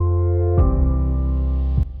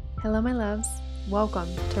Hello, my loves. Welcome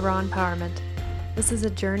to Raw Empowerment. This is a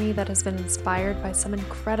journey that has been inspired by some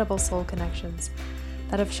incredible soul connections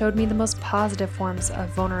that have showed me the most positive forms of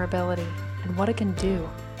vulnerability and what it can do.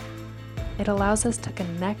 It allows us to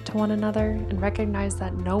connect to one another and recognize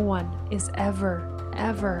that no one is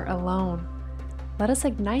ever alone. Let us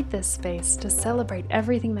ignite this space to celebrate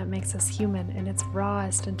everything that makes us human in its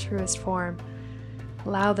rawest and truest form.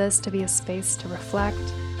 Allow this to be a space to reflect,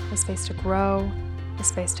 a space to grow, a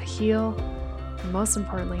space to heal, and most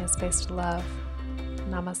importantly, a space to love.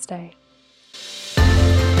 Namaste.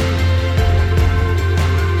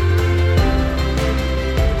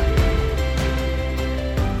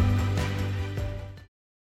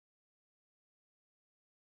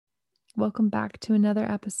 Welcome back to another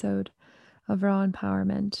episode of Raw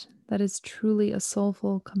Empowerment that is truly a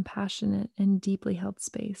soulful, compassionate, and deeply held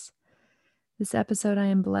space. This episode, I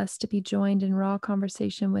am blessed to be joined in raw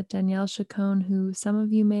conversation with Danielle Chacon, who some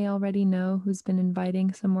of you may already know, who's been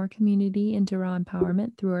inviting some more community into raw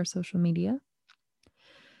empowerment through our social media.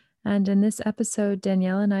 And in this episode,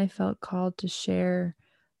 Danielle and I felt called to share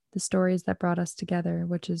the stories that brought us together,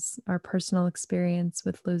 which is our personal experience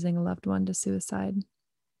with losing a loved one to suicide.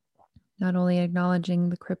 Not only acknowledging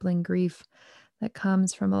the crippling grief that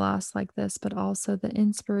comes from a loss like this, but also the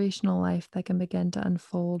inspirational life that can begin to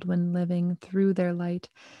unfold when living through their light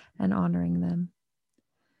and honoring them.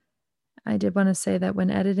 I did want to say that when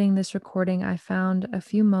editing this recording, I found a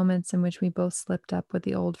few moments in which we both slipped up with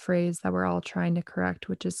the old phrase that we're all trying to correct,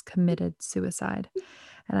 which is committed suicide.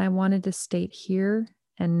 And I wanted to state here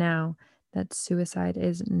and now that suicide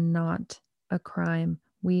is not a crime.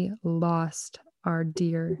 We lost our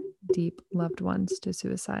dear, deep loved ones to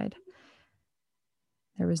suicide.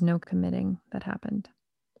 There was no committing that happened.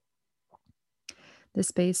 This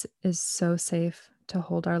space is so safe to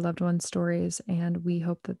hold our loved ones' stories, and we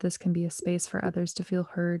hope that this can be a space for others to feel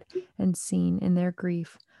heard and seen in their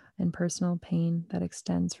grief and personal pain that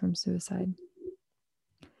extends from suicide.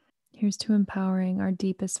 Here's to empowering our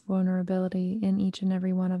deepest vulnerability in each and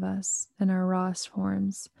every one of us in our rawest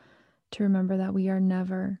forms, to remember that we are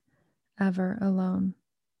never, ever alone.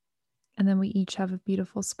 And then we each have a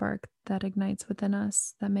beautiful spark that ignites within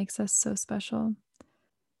us that makes us so special.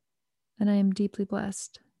 And I am deeply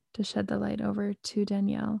blessed to shed the light over to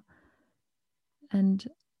Danielle and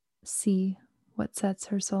see what sets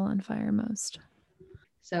her soul on fire most.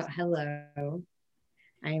 So, hello,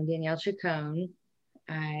 I am Danielle Chacon.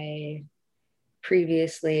 I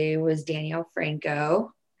previously was Danielle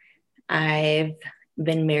Franco. I've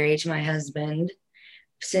been married to my husband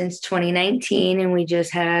since 2019, and we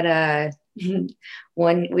just had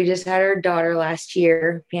we just had our daughter last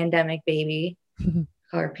year, pandemic baby, called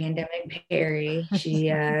her Pandemic Perry.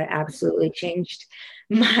 She absolutely changed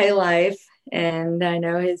my life, and I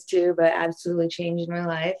know his too, but absolutely changed my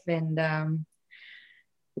life. And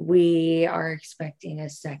we are expecting a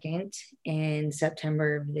second in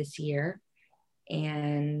September of this year.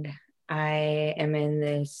 And I am in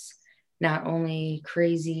this not only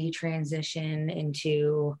crazy transition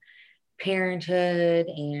into parenthood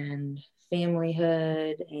and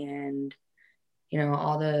familyhood and,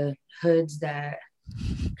 all the hoods that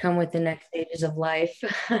come with the next stages of life.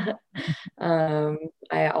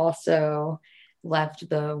 I also left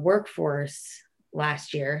the workforce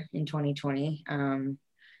last year in 2020.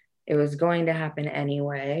 It was going to happen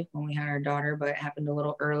anyway when we had our daughter, but it happened a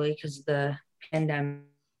little early because of the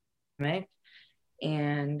pandemic.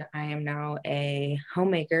 And I am now a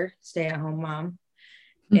homemaker, stay-at-home mom.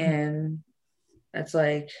 And that's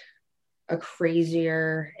like a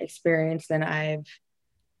crazier experience than I've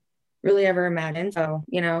really ever imagined. So,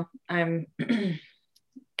 I'm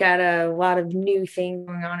got a lot of new things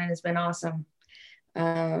going on, and it's been awesome.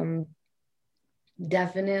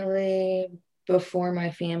 Definitely before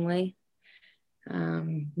my family,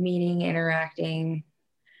 meeting, interacting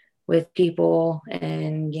with people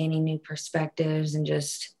and gaining new perspectives, and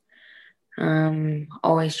just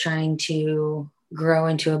always trying to grow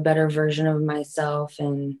into a better version of myself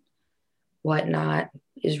and whatnot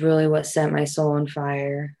is really what set my soul on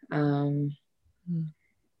fire.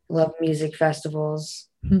 Love music festivals,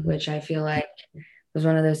 which I feel like was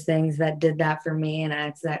one of those things that did that for me, and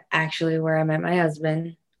that's that actually where I met my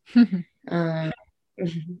husband.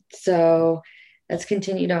 So that's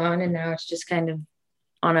continued on, and now it's just kind of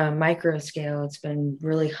on a micro scale. It's been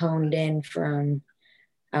really honed in from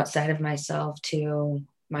outside of myself to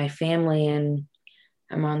my family, and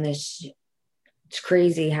I'm on this. It's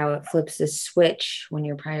crazy how it flips this switch when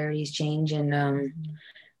your priorities change, and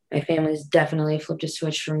my family's definitely flipped a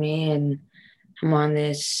switch for me, and I'm on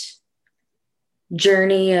this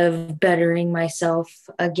journey of bettering myself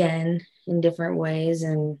again in different ways.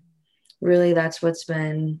 And really that's what's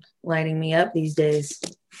been lighting me up these days.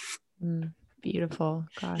 Mm, beautiful.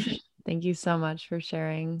 Gosh, thank you so much for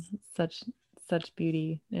sharing such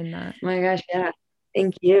beauty in that. Oh my gosh, yeah.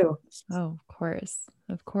 Thank you. Oh, of course.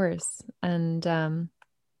 Of course. And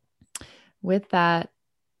with that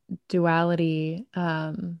duality,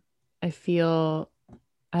 I feel,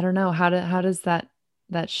 I don't know, how does that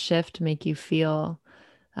shift make you feel?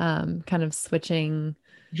 Kind of switching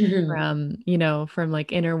from, from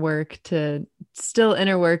like inner work to still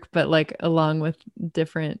inner work, but like along with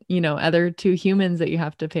different, other two humans that you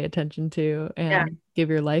have to pay attention to Yeah. and give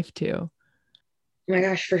your life to. Oh my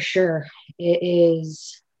gosh, for sure. It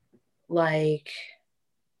is like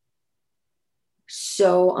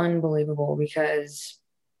so unbelievable because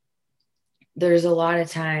there's a lot of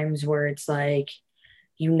times where it's like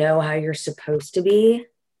you know how you're supposed to be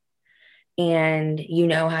and you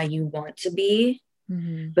know how you want to be,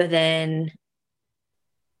 Hmm. but then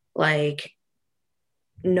like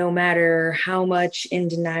no matter how much in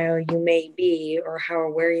denial you may be or how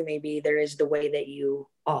aware you may be, there is the way that you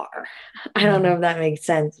are. I don't know if that makes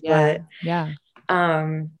sense, Yeah. but Yeah.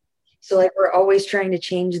 um so like we're always trying to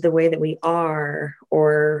change the way that we are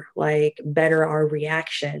or like better our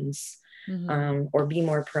reactions, Hmm. or be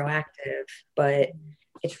more proactive, but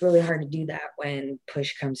it's really hard to do that when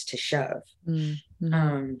push comes to shove. Mm-hmm.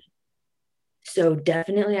 um so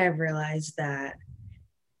definitely I've realized that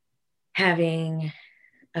having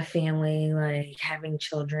a family, like having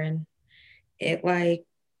children, it like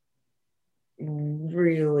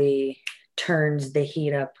really turns the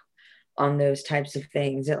heat up on those types of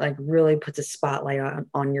things. It like really puts a spotlight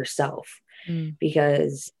on yourself Mm-hmm.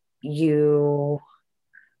 because you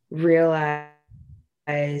realize,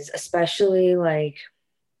 especially like,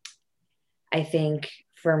 I think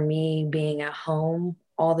for me being at home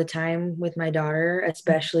all the time with my daughter,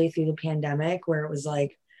 especially through the pandemic where it was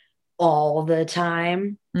like all the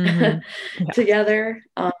time Mm-hmm. Yeah. together,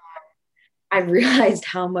 I realized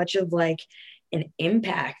how much of like an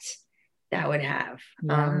impact that would have.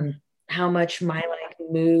 Yeah. Um, how much my like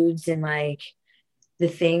moods and like the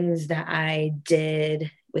things that I did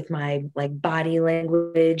with my like body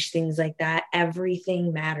language, things like that,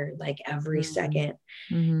 everything mattered like every second.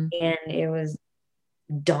 Mm-hmm. And it was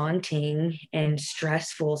daunting and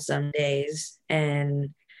stressful some days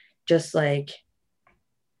and just like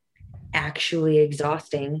actually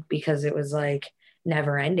exhausting because it was like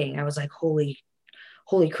never ending. I was like, holy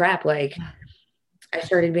crap, like I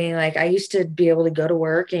started being like, I used to be able to go to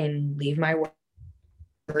work and leave my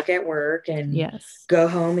work at work and Yes. go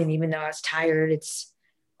home. And even though I was tired, it's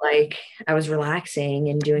like I was relaxing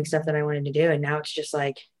and doing stuff that I wanted to do. And now it's just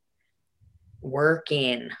like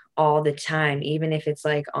working all the time, even if it's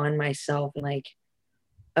like on myself and like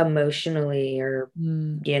emotionally or,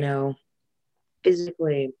 Mm. you know,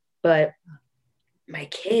 physically. But my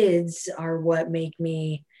kids are what make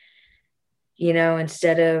me,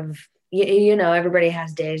 instead of, everybody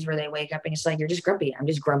has days where they wake up and it's like, you're just grumpy. I'm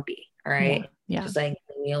just grumpy. All Yeah. right. Yeah. Just like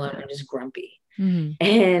leave me alone. I'm just grumpy. Mm-hmm.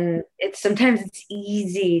 And it's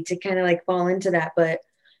easy to kind of like fall into that, but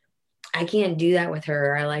I can't do that with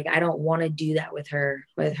her. I don't want to do that with her.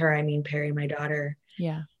 With her, I mean Perry, my daughter.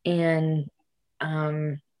 Yeah. And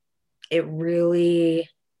um it really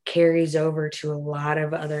carries over to a lot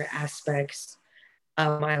of other aspects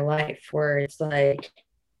of my life where it's like,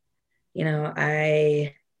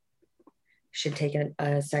 I should take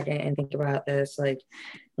a second and think about this. Like,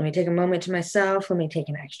 let me take a moment to myself. Let me take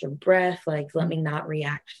an extra breath. Like, let Mm. me not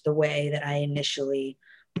react the way that I initially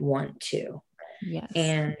want to. Yes.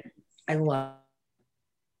 And I love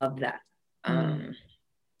that. Mm.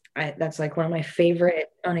 Um, that's like one of my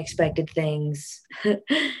favorite unexpected things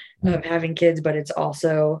of having kids, but it's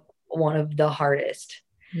also one of the hardest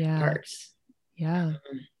Yeah. parts. Yeah.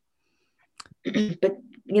 But,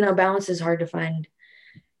 balance is hard to find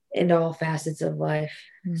in all facets of life.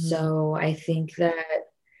 Mm-hmm. So I think that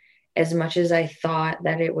as much as I thought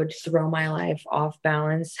that it would throw my life off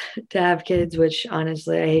balance to have kids, which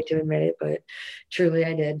honestly I hate to admit it, but truly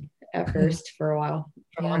I did at first for a while,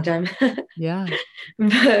 for a long Yeah. time. Yeah.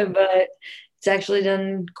 but it's actually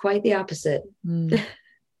done quite the opposite. Mm.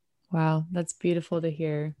 Wow, that's beautiful to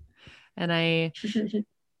hear. And I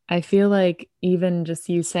feel like even just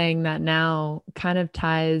you saying that now kind of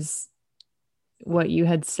ties what you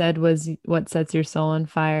had said was what sets your soul on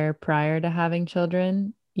fire prior to having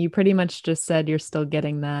children. You pretty much just said you're still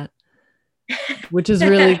getting that, which is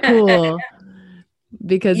really cool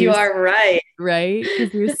because You you're are right. right,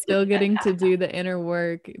 because you're still getting to do the inner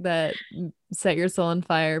work that set your soul on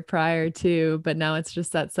fire prior to, but now it's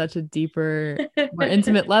just at such a deeper, more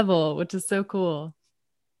intimate level, which is so cool.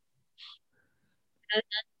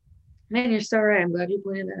 Man, you're so right. I'm glad you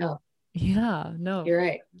pointed that out. Yeah, no. You're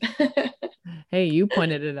right. Hey, you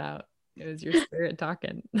pointed it out. It was your spirit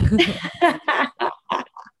talking.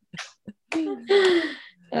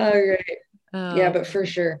 Oh, great. Yeah, um, but for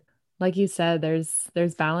sure. like you said,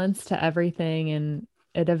 there's balance to everything, and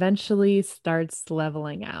it eventually starts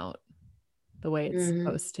leveling out the way it's Hmm.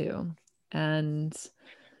 supposed to. And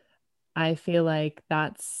I feel like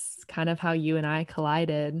that's kind of how you and I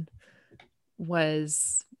collided,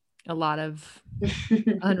 was a lot of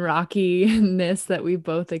unrockiness that we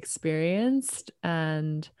both experienced,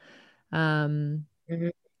 and um Hmm.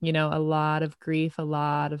 a lot of grief, a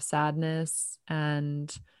lot of sadness,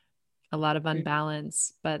 and a lot of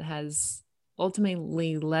unbalance, but has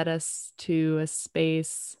ultimately led us to a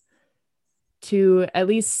space to at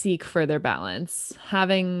least seek further balance.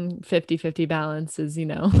 Having 50-50 balance is,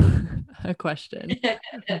 a question,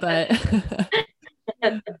 but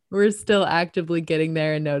we're still actively getting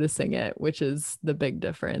there and noticing it, which is the big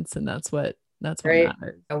difference. And that's what Right.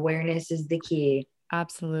 matters. Awareness is the key.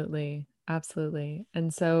 Absolutely. Absolutely.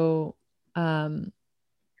 And so, um,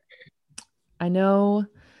 I know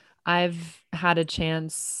I've had a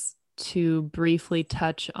chance to briefly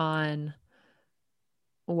touch on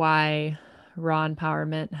why raw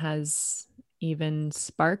empowerment has even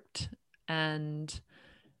sparked, and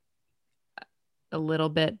a little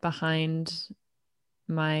bit behind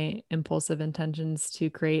my impulsive intentions to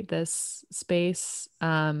create this space.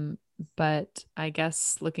 But I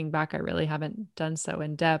guess looking back, I really haven't done so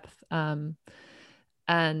in depth. And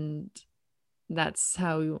that's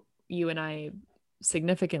how you and I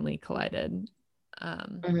significantly collided,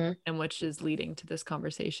 Hmm. and which is leading to this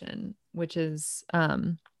conversation, which is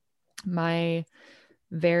my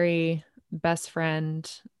very best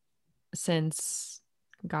friend since,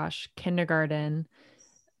 gosh, kindergarten,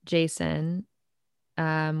 Jason,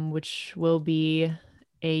 which will be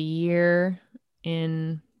a year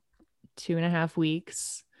in 2.5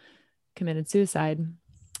 weeks, committed suicide.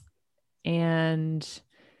 And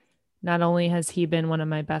not only has he been one of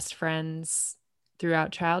my best friends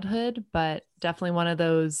throughout childhood, but definitely one of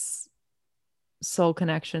those soul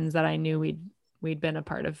connections that I knew we'd been a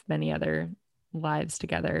part of many other lives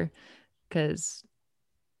together, because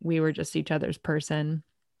we were just each other's person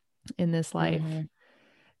in this life. Hmm.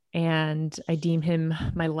 And I deem him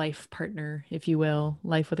my life partner, if you will,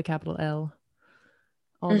 life with a capital L,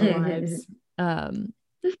 all the lives. Um,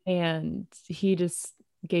 and he just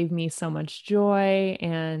gave me so much joy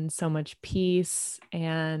and so much peace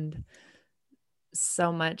and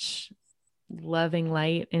so much loving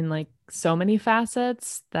light in like so many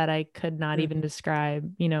facets that I could not even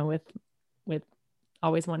describe, with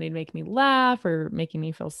always wanting to make me laugh or making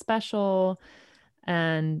me feel special,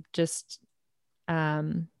 and just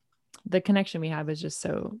um the connection we had was just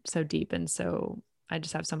so deep, and so I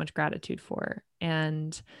just have so much gratitude for.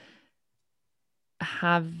 And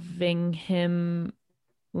having him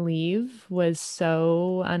leave was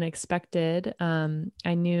so unexpected.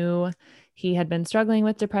 I knew he had been struggling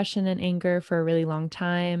with depression and anger for a really long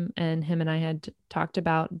time, and him and I had talked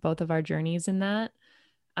about both of our journeys in that.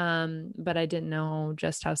 But I didn't know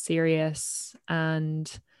just how serious. And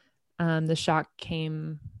the shock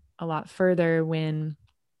came a lot further when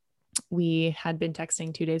we had been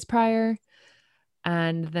texting 2 days prior.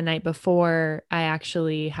 And the night before, I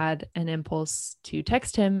actually had an impulse to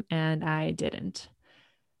text him and I didn't.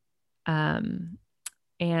 Um,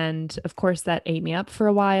 and of course, that ate me up for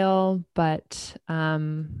a while. But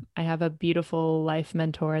I have a beautiful life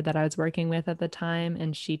mentor that I was working with at the time,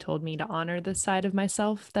 and she told me to honor the side of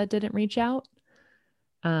myself that didn't reach out,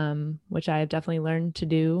 which I have definitely learned to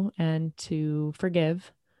do and to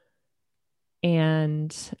forgive.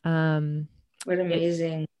 And What it,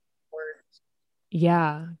 amazing words.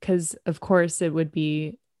 yeah, because of course it would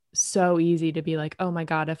be so easy to be like, oh my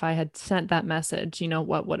God, if I had sent that message,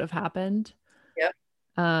 what would have happened? Yep.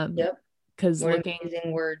 Um, Yep. because What looking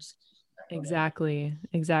amazing words. exactly,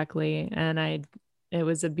 exactly. And it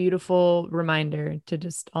was a beautiful reminder to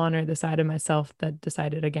just honor the side of myself that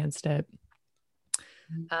decided against it.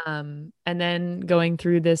 And then going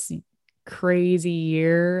through this crazy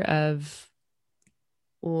year of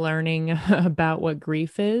learning about what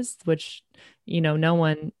grief is, which, no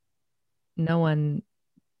one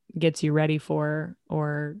gets you ready for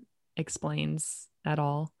or explains at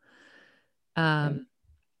all. Um,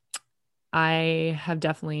 I have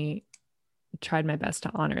definitely tried my best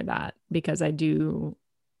to honor that, because I do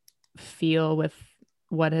feel, with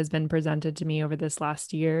what has been presented to me over this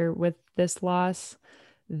last year with this loss,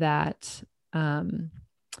 that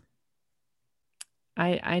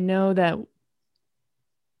I know that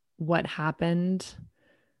what happened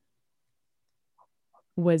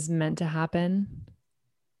was meant to happen.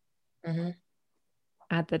 Mm-hmm.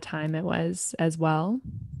 At the time it was as well.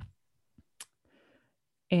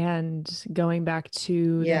 And going back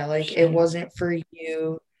to the Yeah, like it notion, wasn't for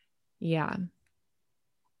you. yeah,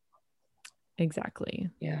 exactly.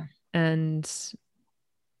 Yeah. And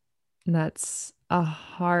that's a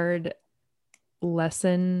hard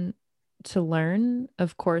lesson to learn,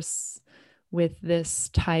 of course, with this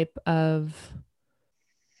type of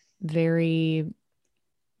very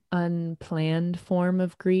unplanned form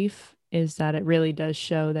of grief, is that it really does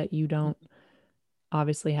show that you don't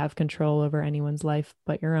obviously have control over anyone's life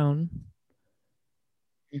but your own.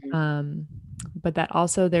 Mm-hmm. Um, but that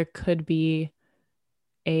also there could be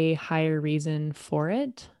a higher reason for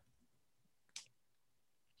it.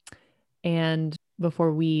 And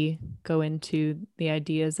before we go into the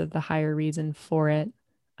ideas of the higher reason for it,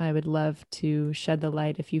 I would love to shed the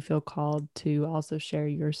light if you feel called to also share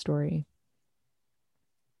your story.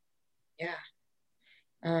 Yeah.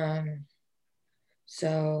 Um,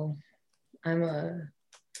 so I'm a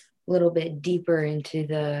little bit deeper into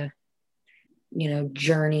the,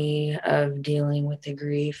 journey of dealing with the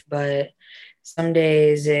grief, but some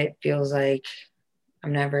days it feels like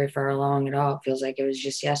I'm not very far along at all. It feels like it was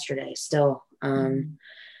just yesterday still. Mm-hmm.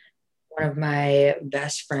 One of my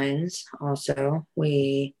best friends also,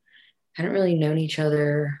 we hadn't really known each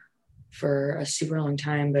other for a super long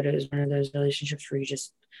time, but it was one of those relationships where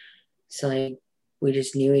it's like we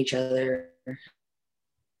just knew each other.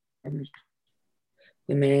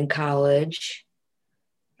 We met in college,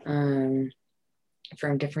 um,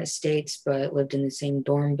 from different states, but lived in the same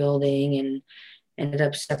dorm building and ended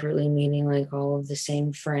up separately meeting like all of the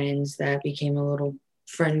same friends that became a little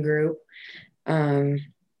friend group. Um,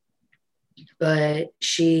 but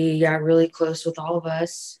she got really close with all of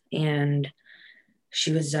us, and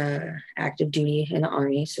she was active duty in the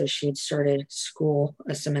Army, so she had started school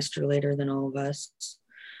a semester later than all of us.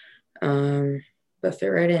 Um, but fit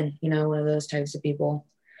right in, one of those types of people.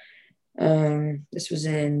 This was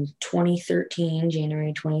in 2013,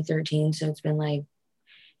 January 2013, so it's been like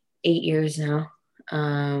 8 years now.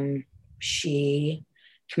 She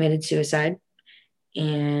committed suicide,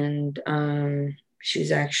 and she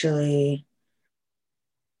was actually,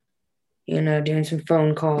 doing some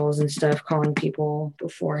phone calls and stuff, calling people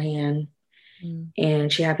beforehand. Mm-hmm.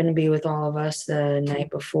 And she happened to be with all of us the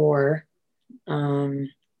night before. Um,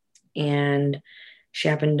 and she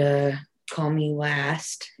happened to call me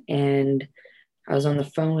last. And I was on the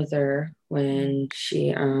phone with her when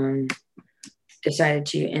she decided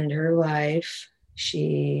to end her life.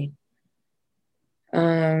 She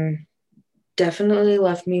um, definitely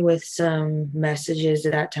left me with some messages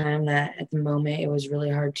at that time that at the moment it was really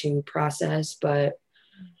hard to process, but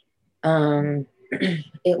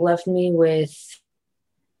it left me with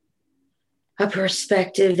a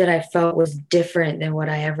perspective that I felt was different than what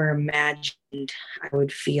I ever imagined I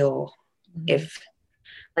would feel Mm-hmm. if,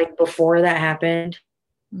 like, before that happened.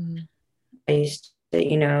 Mm-hmm. I used to,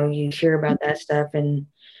 you hear about that stuff and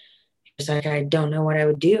it's like, I don't know what I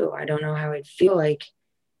would do. I don't know how I'd feel. Like,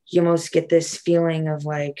 you almost get this feeling of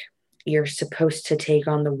like you're supposed to take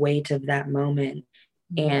on the weight of that moment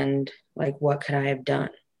and like, what could I have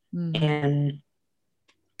done? Mm-hmm.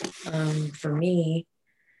 And for me,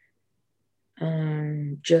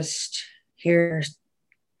 just hearing her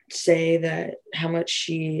say that how much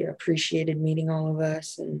she appreciated meeting all of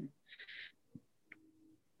us and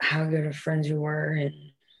how good of friends we were, and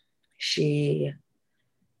she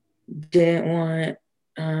didn't want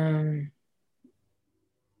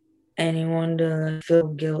anyone to feel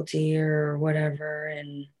guilty or whatever,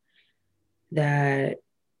 and that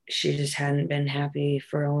she just hadn't been happy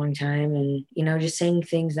for a long time, and just saying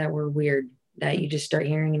things that were weird that you just start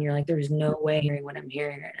hearing and you're like, there's no way I'm hearing what I'm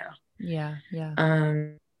hearing right now. Yeah, yeah.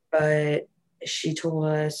 But she told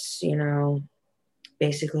us,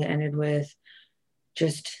 basically ended with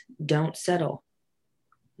just don't settle.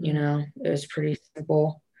 Mm-hmm. It was pretty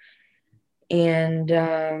simple. And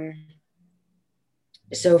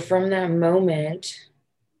so from that moment,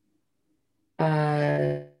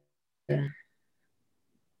 uh,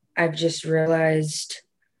 I've just realized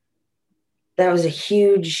that was a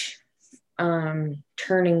huge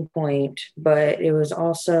turning point, but it was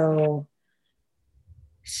also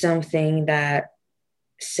something that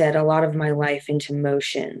set a lot of my life into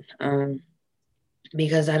motion,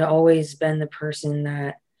 because I'd always been the person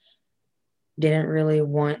that didn't really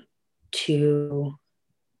want to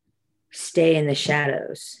stay in the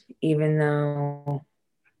shadows, even though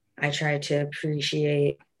I tried to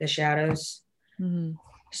appreciate the shadows. Mm-hmm.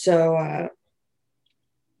 So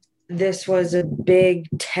this was a big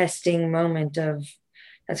testing moment of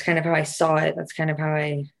that's kind of how I saw it. That's kind of how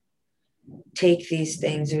I take these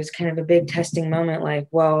things. It was kind of a big testing moment, like,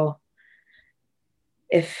 well,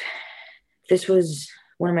 if this was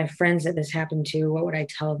one of my friends that this happened to, what would I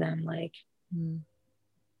tell them? Like, Mm.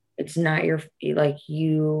 it's not your, like,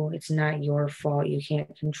 you, it's not your fault. You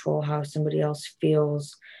can't control how somebody else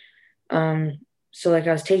feels. um so like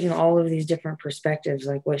I was taking all of these different perspectives,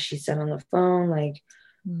 like what she said on the phone, like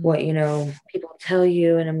Mm. what, people tell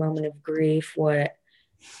you in a moment of grief, what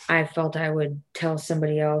I felt I would tell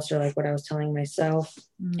somebody else, or like what I was telling myself.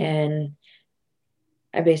 Mm. And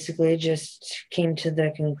I basically just came to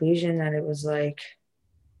the conclusion that it was like,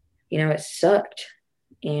 it sucked.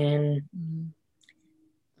 And Mm.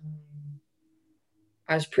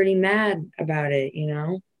 I was pretty mad about it,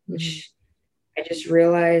 Mm. which I just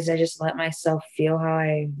realized I just let myself feel how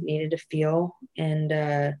I needed to feel,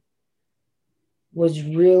 and was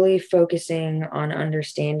really focusing on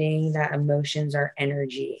understanding that emotions are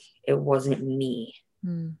energy. It wasn't me.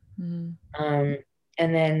 Mm. Mm. Um,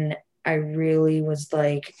 and then I really was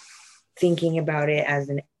like thinking about it as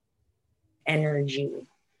an energy.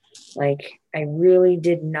 Like, I really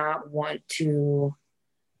did not want to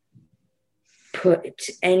put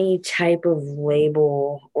any type of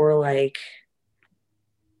label or like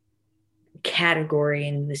category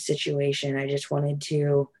in the situation. I just wanted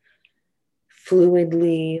to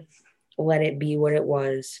fluidly let it be what it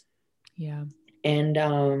was. Yeah.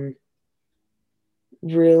 And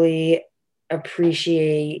really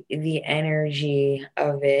appreciate the energy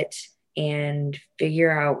of it, and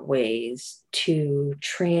figure out ways to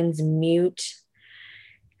transmute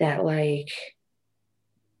that like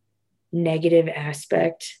negative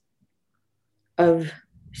aspect of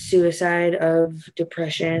suicide, of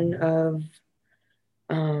depression, of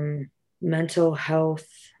um, mental health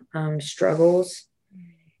struggles,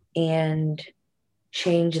 and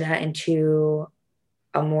change that into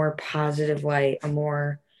a more positive light. A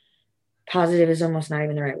more positive is almost not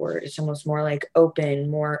even the right word. It's almost more like open,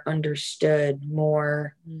 more understood,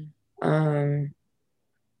 more Mm. um,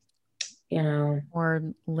 you know,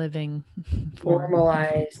 Or living form.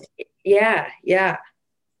 normalized. Yeah, yeah.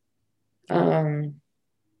 Yeah. Um,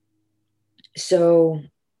 so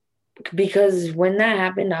because when that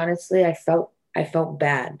happened, honestly, I felt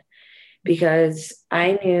bad, Mm. because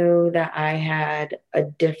I knew that I had a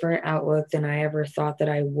different outlook than I ever thought that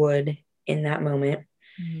I would in that moment.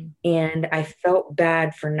 Mm. And I felt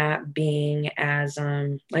bad for not being as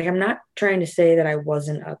like, I'm not trying to say that I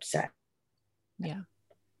wasn't upset, Yeah.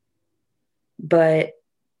 but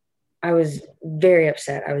I was very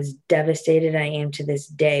upset. I was devastated. I am to this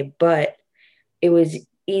day, but it was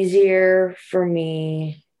easier for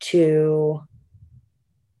me to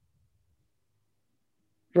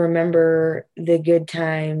remember the good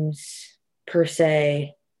times, per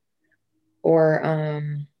se, or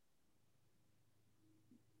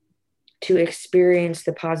to experience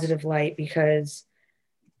the positive light, because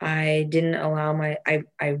I didn't allow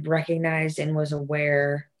I recognized and was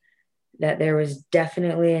aware that there was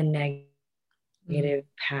definitely a Mm. negative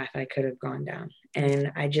path I could have gone down.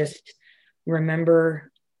 And I just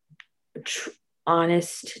remember, tr-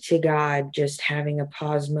 honest to God, just having a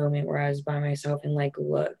pause moment where I was by myself and like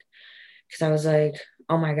looked, because I was like,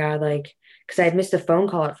 oh my God, like, because I had missed a phone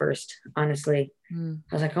call at first, honestly. Mm.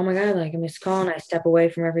 I was like, oh my God, like, I missed a call, and I step away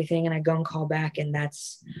from everything and I go and call back. And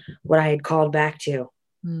that's what I had called back to.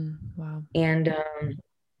 Mm. Wow. And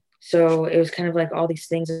so it was kind of like all these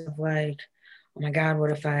things of like, oh my God,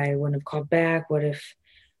 what if I wouldn't have called back? What if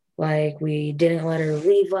like we didn't let her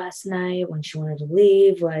leave last night when she wanted to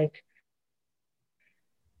leave? Like,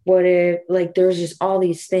 what if, like, there was just all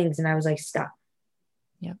these things. And I was like, stop.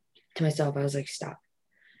 Yep. To myself, I was like, stop.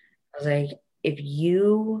 I was like, if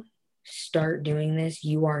you start doing this,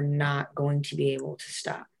 you are not going to be able to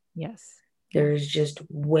stop. Yes. Yeah. There's just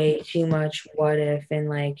way too much what if, and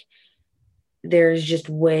like, there's just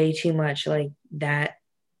way too much like that.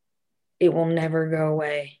 It will never go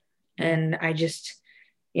away. Yeah. And I just,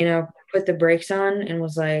 put the brakes on and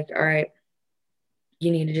was like, all right,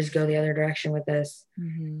 you need to just go the other direction with this.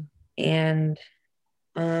 Mm-hmm. And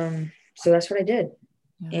so that's what I did.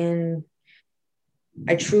 Yeah. And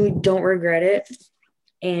I truly don't regret it.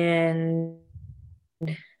 And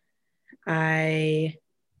I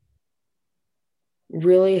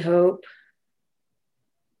really hope,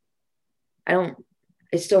 I don't,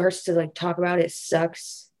 it still hurts to like talk about. It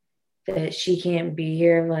sucks that she can't be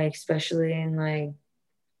here, like, especially in like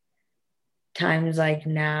times like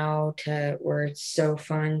now, to where it's so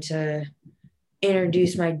fun to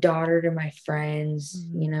introduce my daughter to my friends,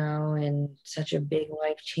 Mm-hmm. and such a big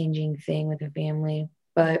life changing thing with a family.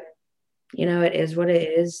 But, it is what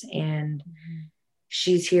it is. And Mm-hmm.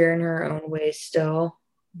 she's here in her own way still.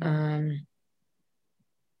 Yeah. Um,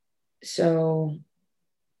 so,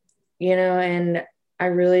 and I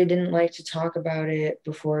really didn't like to talk about it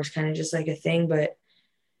before. It's kind of just like a thing, but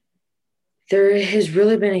there has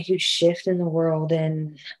really been a huge shift in the world.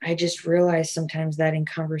 And I just realized sometimes that in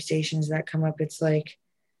conversations that come up, it's like,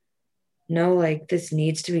 no, like this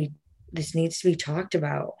needs to be talked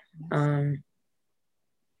about. Yes. Um,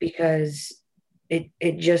 because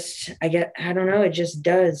it just I don't know, it just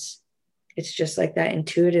does. It's just like that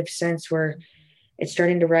intuitive sense where it's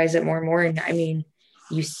starting to rise up more and more. And I mean,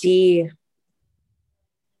 you see,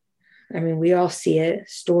 I mean, we all see it,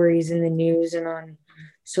 stories in the news and on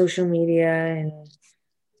social media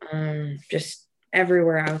and just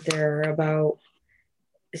everywhere out there about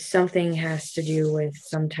something has to do with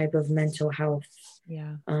some type of mental health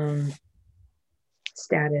Yeah. um,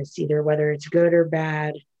 status, either whether it's good or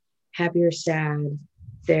bad, happy or sad.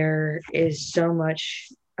 There is so much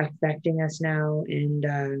affecting us now,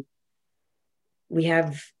 and we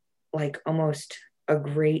have like almost a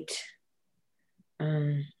great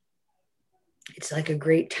um, it's like a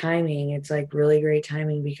great timing. It's like really great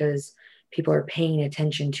timing because people are paying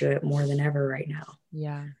attention to it more than ever right now.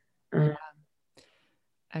 Yeah. Yeah. Um,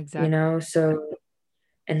 Exactly. so,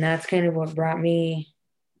 and that's kind of what brought me,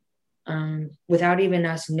 without even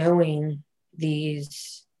us knowing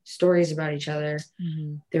these stories about each other,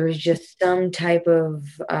 Hmm. there was just some type of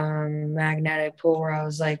magnetic pull where I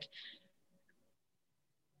was like,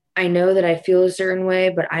 I know that I feel a certain way,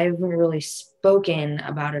 but I haven't really spoken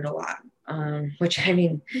about it a lot. Which I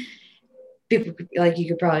mean, people like you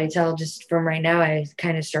could probably tell just from right now, I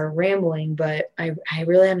kind of start rambling, but I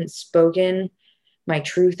really haven't spoken my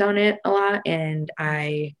truth on it a lot. And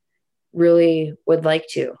I really would like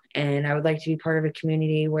to. And I would like to be part of a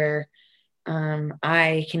community where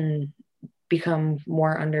I can become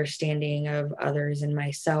more understanding of others and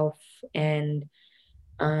myself and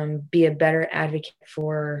be a better advocate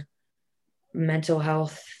for mental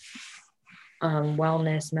health,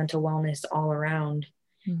 wellness, mental wellness all around.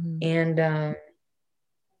 Hmm. And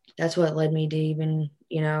that's what led me to even,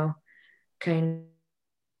 kind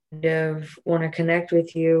of want to connect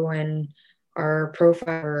with you, and our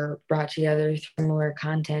profile were brought together through similar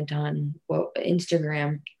content on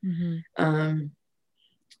Instagram. Hmm. Um,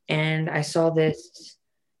 and I saw this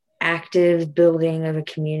active building of a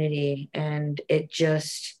community, and it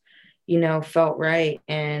just, felt right.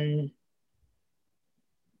 And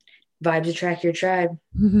vibes attract your tribe.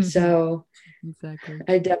 So Exactly.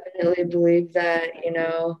 I definitely believe that,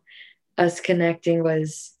 us connecting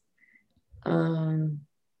was um,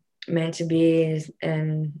 meant to be.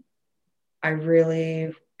 And I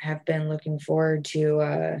really have been looking forward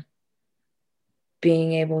to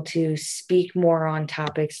being able to speak more on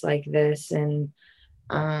topics like this and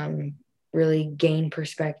um, really gain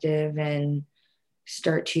perspective and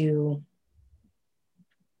start to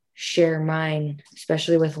share mine,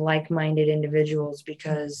 especially with like minded individuals,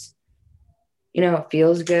 because, it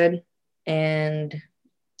feels good. And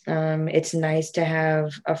it's nice to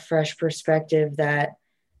have a fresh perspective that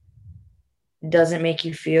doesn't make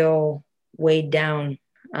you feel weighed down.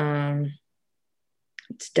 Um,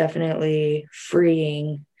 it's definitely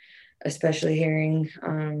freeing, especially hearing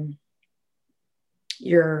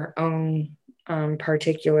your own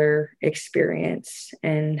particular experience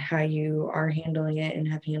and how you are handling it and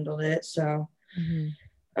have handled it. So Hmm.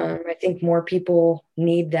 I think more people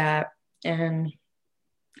need that, and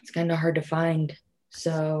it's kind of hard to find.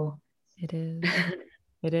 So, It is.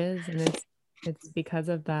 It is. And it's because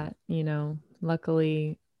of that,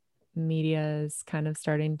 luckily media is kind of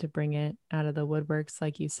starting to bring it out of the woodworks,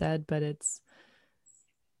 like you said, but it's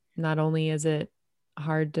not only is it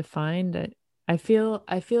hard to find it, I feel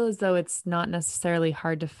as though it's not necessarily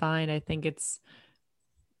hard to find. I think it's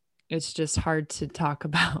just hard to talk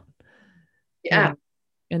about. yeah, And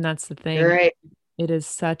and that's the you're thing. right. It is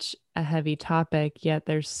such a heavy topic, yet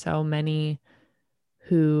there's so many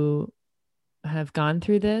who have gone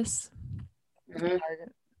through this, Mhm.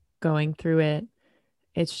 are going through it.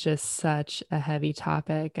 It's just such a heavy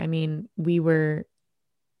topic. I mean, we were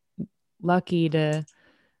lucky to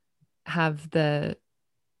have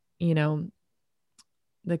you know,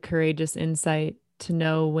 the courageous insight to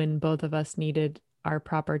know when both of us needed our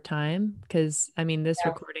proper time. Because, I mean, this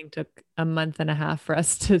recording took a month and a half for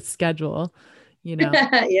us to schedule, you know,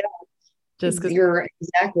 Yeah, yeah, just because, you're right.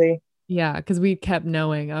 Exactly. yeah, because we kept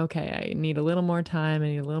knowing, okay, I need a little more time. I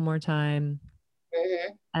need a little more time.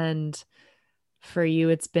 Hmm. And for you,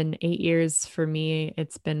 it's been 8 years. For me,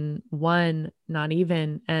 it's been one, not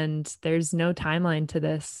even. And there's no timeline to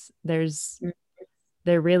this. There's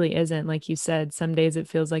There really isn't. Like you said, some days it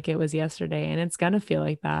feels like it was yesterday, and it's going to feel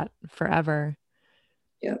like that forever.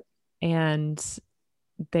 Yep. And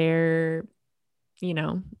there, you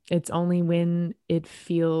know, it's only when it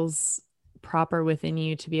feels proper within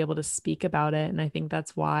you to be able to speak about it. And I think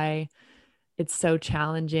that's why it's so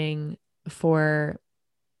challenging for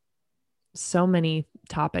so many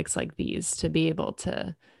topics like these to be able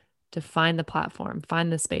to find the platform,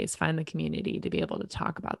 find the space, find the community to be able to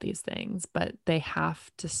talk about these things. But they have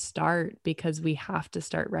to start because we have to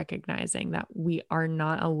start recognizing that we are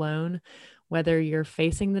not alone, whether you're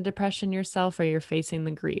facing the depression yourself or you're facing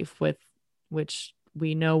the grief, with which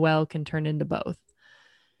we know well can turn into both.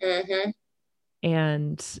 Mm-hmm.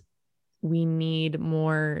 And we need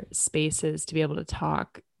more spaces to be able to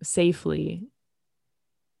talk safely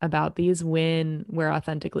about these when we're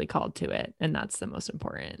authentically called to it. And that's the most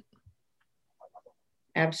important.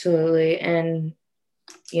 Absolutely. And,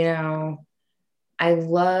 you know, I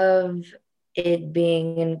love it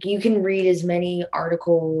being, and you can read as many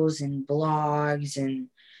articles and blogs and,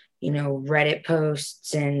 Reddit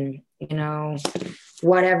posts and,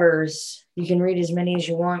 whatever's, you can read as many as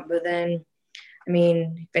you want. But then, I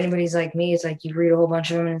mean, if anybody's like me, it's like you read a whole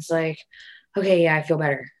bunch of them and it's like, okay, yeah, I feel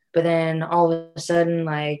better. But then all of a sudden,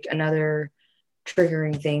 like another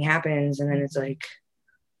triggering thing happens. And then it's like,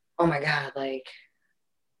 oh my God, like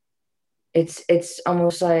it's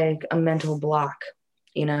almost like a mental block,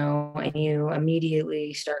 and you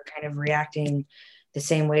immediately start kind of reacting the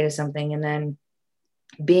same way to something. And then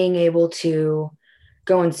being able to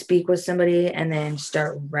go and speak with somebody and then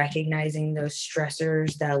start recognizing those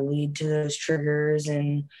stressors that lead to those triggers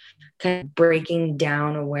and kind of breaking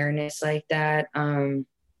down awareness like that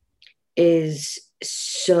is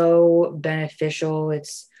so beneficial.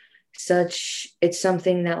 It's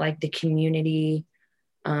something that like the community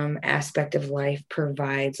aspect of life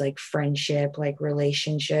provides, like friendship, like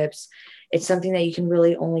relationships. It's something that you can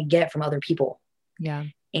really only get from other people. Yeah.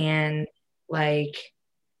 And like,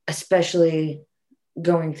 especially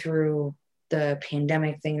going through the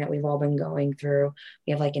pandemic thing that we've all been going through,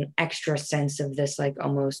 we have like an extra sense of this, like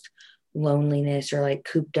almost loneliness or like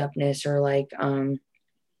cooped upness or like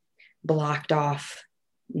blocked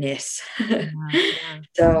offness. Yeah. Yeah.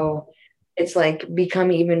 So it's like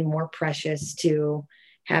become even more precious to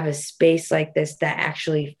have a space like this that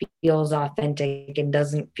actually feels authentic and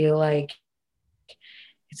doesn't feel like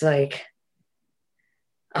it's like,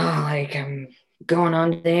 oh, like I'm going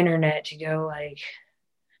on the internet to go like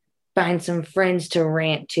find some friends to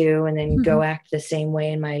rant to and then go act the same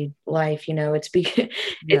way in my life. Yeah. It's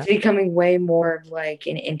becoming way more of like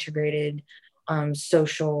an integrated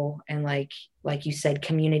social and like you said,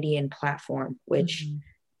 community and platform, which Mhm.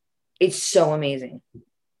 it's so amazing.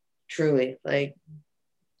 Truly. Like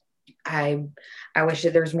I I wish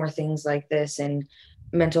that there's more things like this, and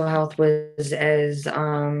mental health was as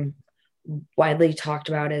widely talked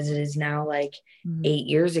about as it is now, like Mhm. 8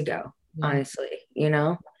 years ago, Yeah. honestly,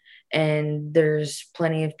 and there's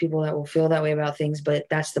plenty of people that will feel that way about things, but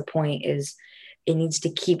that's the point, is it needs to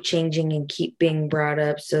keep changing and keep being brought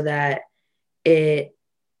up so that it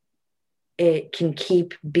it can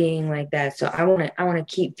keep being like that. So I want to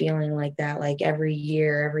keep feeling like that, like every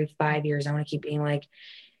year, every 5 years, I want to keep being like,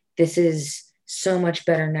 this is so much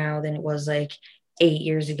better now than it was like 8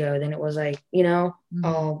 years ago, than it was like, Mhm.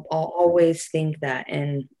 I'll always think that.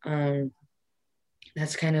 And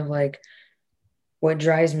that's kind of like what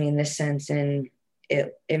drives me in this sense. And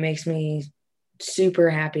it makes me super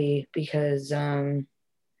happy because I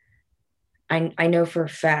know for a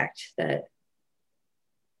fact that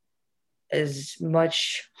as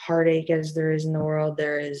much heartache as there is in the world,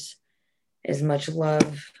 there is as much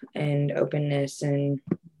love and openness, and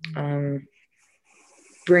um,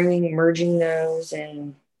 merging those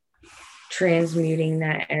and transmuting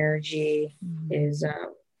that energy Mhm. is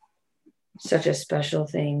such a special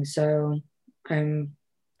thing. So I'm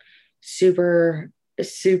super,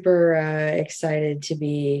 super excited to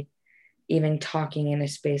be even talking in a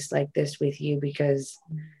space like this with you because,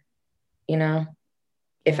 you know,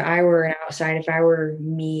 if Yeah. I were outside, if I were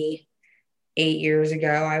me 8 years ago,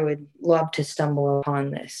 I would love to stumble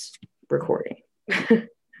upon this recording.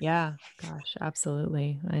 Yeah. Gosh,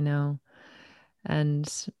 absolutely. I know. And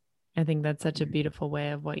I think that's such a beautiful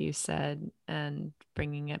way of what you said and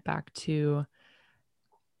bringing it back to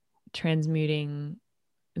transmuting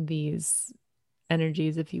these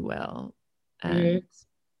energies, if you will, and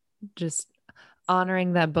Mm-hmm. just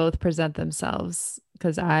honoring that both present themselves.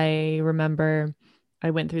 Because I remember I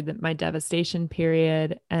went through my devastation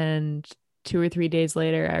period, and 2 or 3 days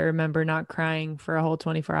later, I remember not crying for a whole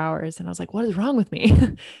 24 hours. And I was like, what is wrong with me?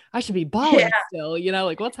 I should be Yeah. bawling still,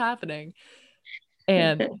 like what's happening?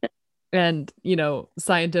 And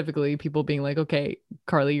scientifically people being like, okay,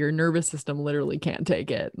 Carly, your nervous system literally can't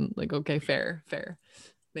take it. And like, okay, fair, fair.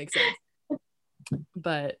 Makes sense.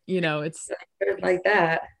 But it's Like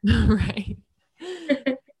that. right.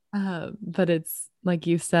 But it's like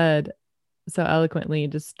you said so eloquently,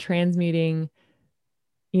 just transmuting,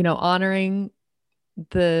 honoring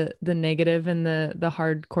the negative and the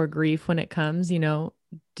hardcore grief when it comes,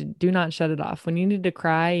 do not shut it off. When you need to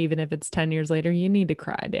cry, even if it's 10 years later, you need to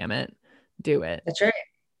cry, damn it. Do it. That's right.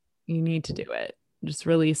 You need to do it. Just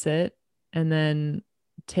release it. And then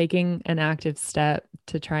taking an active step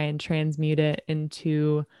to try and transmute it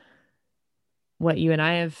into what you and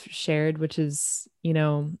I have shared, which is,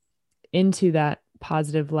 into that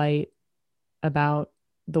positive light about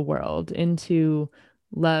the world, into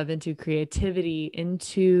love, into creativity,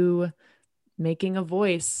 into making a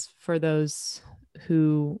voice for those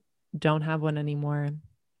who don't have one anymore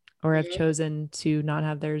or have Mm-hmm. chosen to not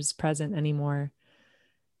have theirs present anymore.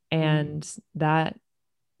 Mm-hmm. And that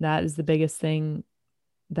is the biggest thing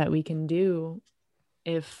that we can do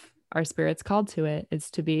if our spirit's called to it,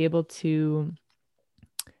 is to be able to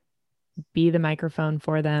be the microphone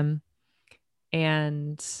for them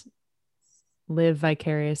and live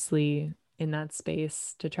vicariously in that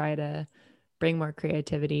space to try to bring more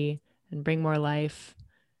creativity and bring more life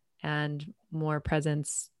and more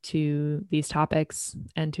presence to these topics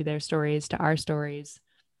and to their stories, to our stories.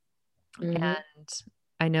 Mm-hmm. And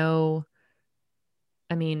I know,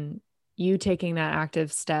 I mean, you taking that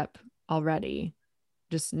active step already,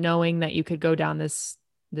 just knowing that you could go down this,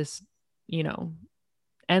 you know,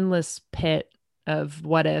 endless pit of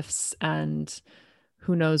what ifs and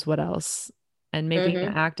who knows what else, and making the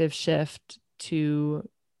Mm-hmm. active shift to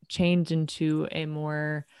change into a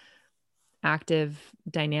more active,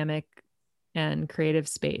 dynamic, and creative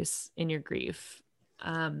space in your grief.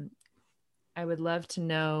 Um, I would love to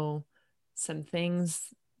know some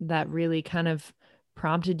things that really kind of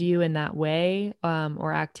prompted you in that way,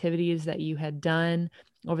 or activities that you had done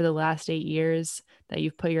over the last 8 years that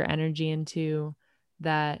you've put your energy into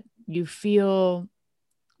that you feel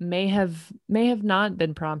may have not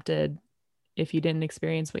been prompted if you didn't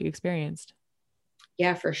experience what you experienced.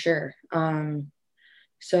 Yeah, for sure.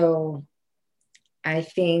 So I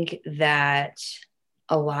think that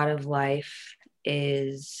a lot of life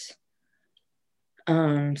is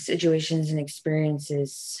situations and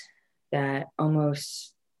experiences that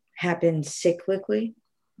almost happen cyclically.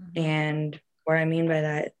 Mm-hmm. And what I mean by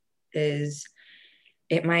that is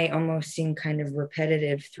it might almost seem kind of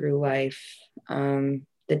repetitive through life,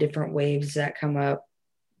 the different waves that come up,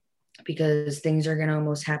 because things are going to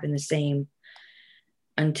almost happen the same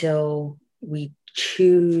until we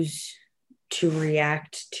choose to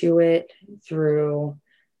react to it through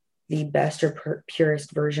the best or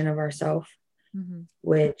purest version of ourselves, Mm-hmm.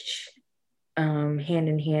 which hand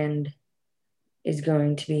in hand is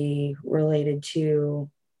going to be related to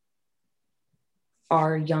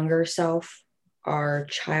our younger self, our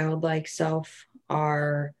childlike self,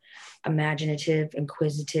 our imaginative,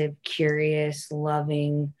 inquisitive, curious,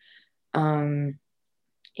 loving, um,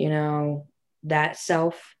 you know, that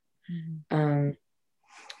self. Mm-hmm. Um,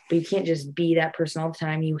 but you can't just be that person all the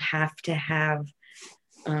time. You have to have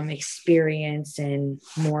experience and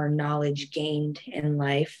more knowledge gained in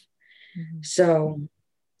life. Mm-hmm. So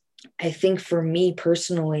I think for me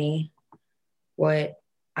personally, what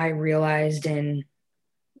I realized in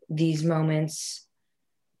these moments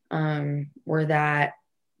were that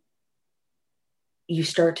you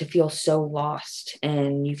start to feel so lost,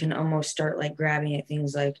 and you can almost start like grabbing at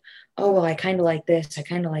things like, oh, well, I kind of like this. I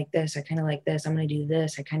kind of like this. I kind of like this. I'm going to do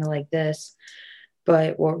this. I kind of like this.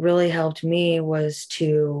 But what really helped me was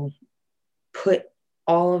to put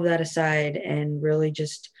all of that aside and really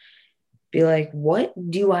just be like, what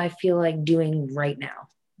do I feel like doing right now?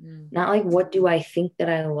 Mm-hmm. Not like, what do I think that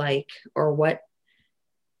I like, or what,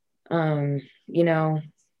 you know,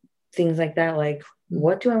 things like that. Like,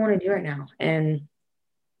 what do I want to do right now? And,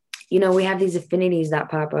 we have these affinities that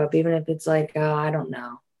pop up, even if it's like, oh, I don't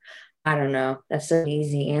know. I don't know. That's such an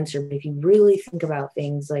easy answer. But if you really think about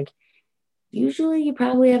things, like, usually you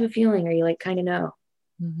probably have a feeling, or you like kind of know.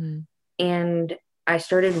 Mm-hmm. And I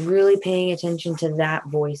started really paying attention to that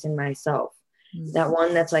voice in myself. That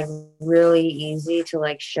one that's like really easy to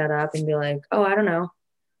like shut up and be like, oh, I don't know.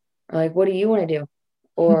 Or like, what do you want to do?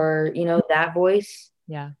 Or, that voice.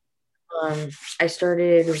 Yeah. Um, I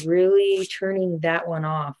started really turning that one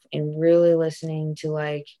off and really listening to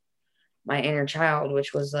like my inner child,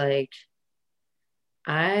 which was like,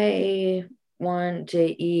 I want to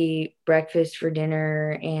eat breakfast for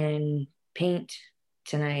dinner and paint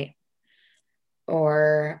tonight.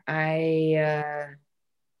 or I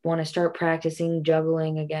want to start practicing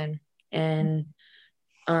juggling again. And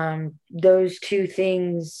those two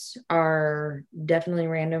things are definitely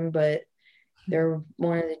random, but they're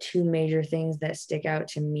one of the two major things that stick out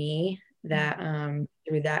to me that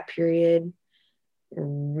through that period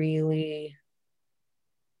really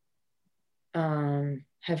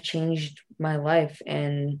have changed my life.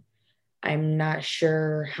 And I'm not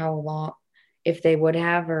sure how long, if they would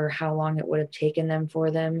have, or how long it would have taken them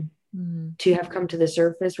for them Mm-hmm. to have come to the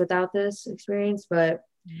surface without this experience. But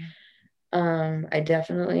Yeah. I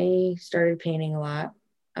definitely started painting a lot.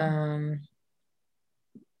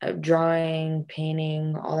 Drawing,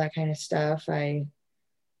 painting, all that kind of stuff. I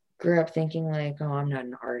grew up thinking like, oh, I'm not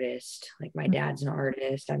an artist. Like my dad's an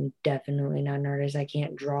artist. I'm definitely not an artist. I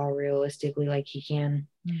can't draw realistically like he can.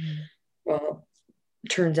 Mm-hmm. Well,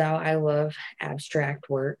 turns out I love abstract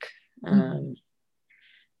work. Mm-hmm. Um,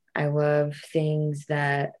 I love things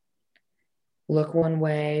that look one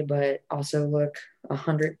way, but also look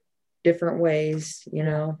 100 different ways, you Yeah.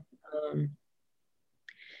 know? Um,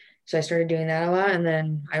 so I started doing that a lot. And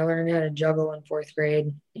then I learned how to juggle in fourth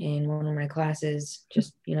grade in one of my classes,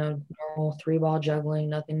 just, normal three ball juggling,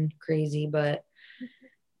 nothing crazy. But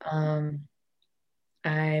um,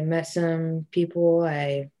 I met some people.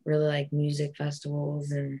 I really like music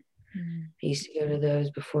festivals, and Mm-hmm. I used to go to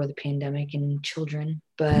those before the pandemic and children.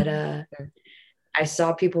 But Sure. I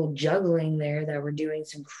saw people juggling there that were doing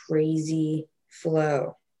some crazy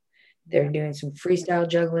flow. Yeah. They're doing some freestyle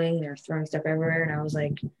juggling. They're throwing stuff everywhere. And I was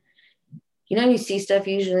like, you see stuff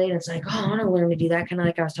usually, and it's like, oh, I want to learn to do that. Kind of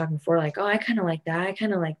like I was talking before, like, oh, I kind of like that. I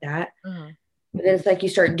kind of like that. Uh-huh. But then it's like you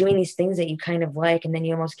start doing these things that you kind of like, and then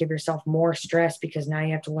you almost give yourself more stress because now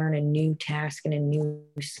you have to learn a new task and a new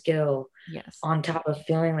skill Yes. on top of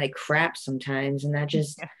feeling like crap sometimes. And that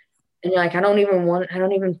just, Yeah. and you're like, I don't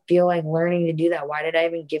even feel like learning to do that. Why did I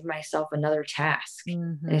even give myself another task?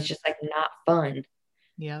 And Mm-hmm. it's just like not fun.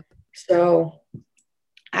 Yep. So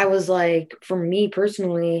I was like, for me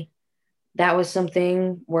personally, that was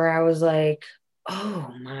something where I was like,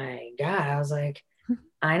 oh my God. I was like,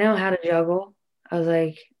 I know how to juggle. I was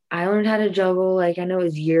like, I learned how to juggle. Like, I know it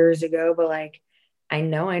was years ago, but like, I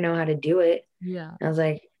know how to do it. Yeah. And I was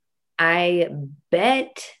like, I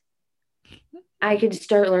bet I could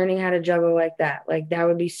start learning how to juggle like that. Like, that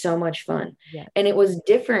would be so much fun. Yes. And it was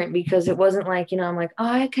different because it wasn't like, I'm like, oh,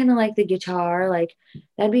 I kind of like the guitar. Like,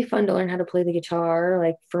 that'd be fun to learn how to play the guitar.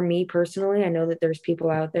 Like, for me personally, I know that there's people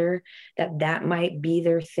out there that might be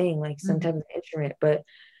their thing, like some Mm-hmm. type of instrument. But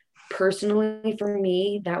personally for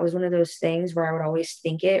me, that was one of those things where I would always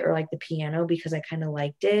think it, or like the piano, because I kind of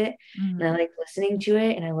liked it and I Mm-hmm. like listening to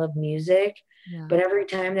it and I love music. Yeah. But every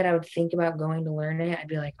time that I would think about going to learn it, I'd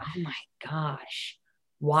be like, oh my gosh,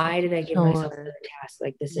 For why did I give myself sure. another task?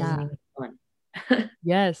 Like, this isn't Yeah. even fun.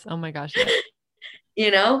 Yes. Oh my gosh. Yes.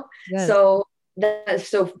 you know? Yes.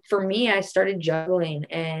 So for me, I started juggling,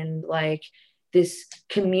 and like this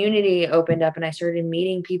community opened up, and I started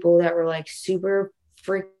meeting people that were like super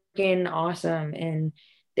freaking awesome, and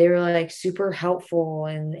they were like super helpful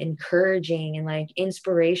and encouraging and like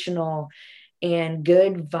inspirational and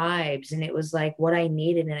good vibes. And it was like what I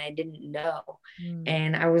needed and I didn't know. Mm.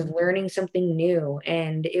 And I was learning something new,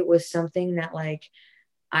 and it was something that like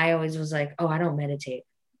I always was like, oh, I don't meditate.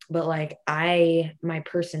 But like my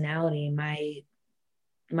personality,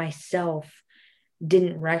 myself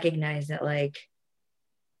didn't recognize that like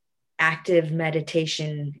active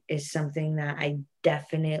meditation is something that I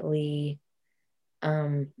definitely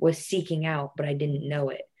was seeking out, but I didn't know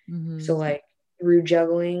it. Mm-hmm. So like through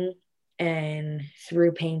juggling and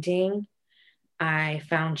through painting, I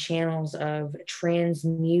found channels of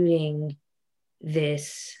transmuting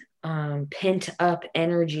this pent up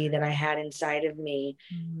energy that I had inside of me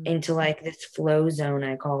Mm-hmm. into like this flow zone,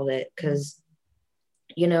 I called it. Because,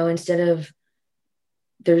 instead of,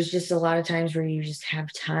 there's just a lot of times where you just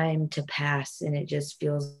have time to pass and it just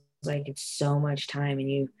feels like it's so much time. And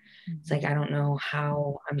it's like, Mm-hmm. I don't know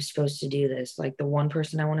how I'm supposed to do this. Like, the one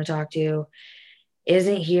person I want to talk to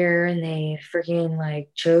isn't here, and they freaking like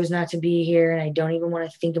chose not to be here. And I don't even want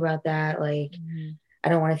to think about that. Like, Mm-hmm. I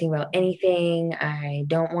don't want to think about anything. I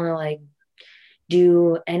don't want to like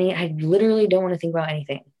do any, I literally don't want to think about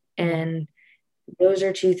anything. Yeah. And those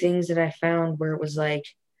are two things that I found where it was like,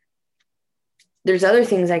 there's other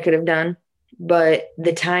things I could have done, but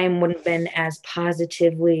the time wouldn't have been as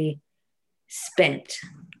positively spent.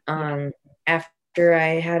 Yeah. After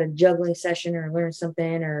I had a juggling session or learned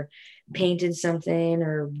something or painted something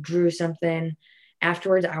or drew something,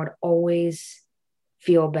 afterwards, I would always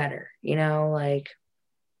feel better, like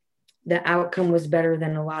the outcome was better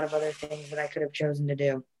than a lot of other things that I could have chosen to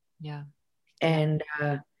do. Yeah. Yeah. And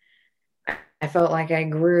I felt like I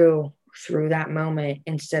grew through that moment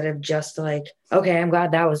instead of just like, okay, I'm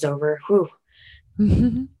glad that was over. Whew.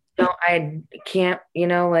 Don't I can't,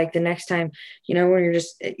 like the next time, when you're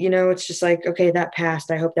just, it's just like, okay, that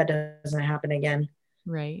passed. I hope that doesn't happen again.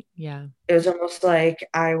 Right. Yeah. It was almost like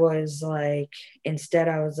I was like, instead,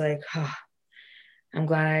 I was like, oh, I'm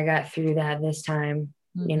glad I got through that this time.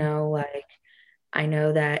 Mhm. Like I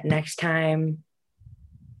know that next time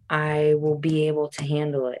I will be able to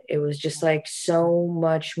handle it. It was just like so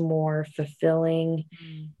much more fulfilling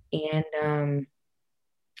Mm.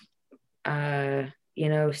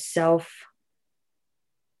 and self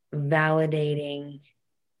validating,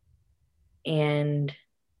 and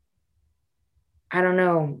I don't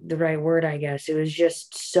know the right word, I guess. It was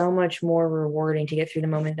just so much more rewarding to get through the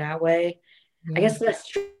moment that way. I Yeah. guess less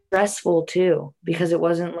stressful too, Mm. because it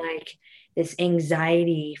wasn't like this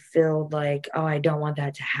anxiety filled, like, oh, I don't want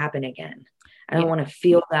that to happen again. I don't Yeah. want to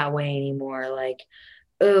feel that way anymore. Like,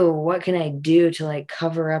 oh, what can I do to like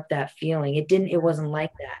cover up that feeling? It wasn't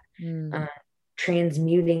like that. Mm.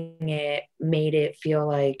 Transmuting it made it feel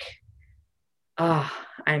like,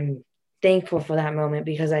 I'm thankful for that moment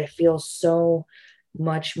because I feel so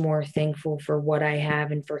much more thankful for what I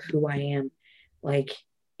have and for who I am. Like,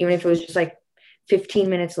 even if it was just like 15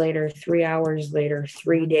 minutes later, 3 hours later,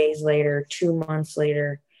 3 days later, 2 months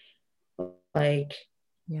later, like,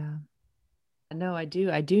 Yeah. No, I do.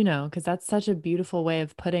 I do know because that's such a beautiful way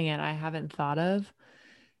of putting it. I haven't thought of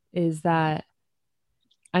is that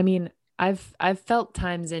I mean, I've felt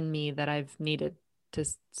times in me that I've needed to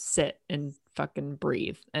sit and fucking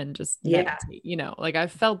breathe and just yeah. meditate, like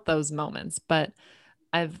I've felt those moments, but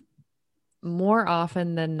I've more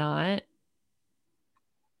often than not,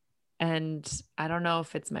 and I don't know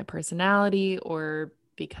if it's my personality or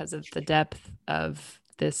because of the depth of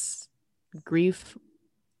this grief,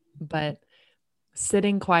 but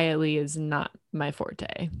sitting quietly is not my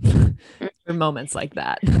forte for moments like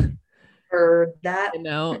that, Heard that. you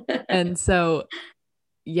know? And so,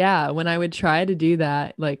 yeah, when I would try to do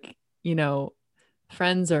that, like,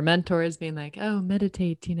 friends or mentors being like, oh,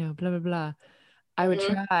 meditate, blah, blah, blah. I would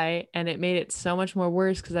Mhm. try and it made it so much more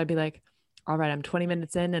worse because I'd be like, all right, I'm 20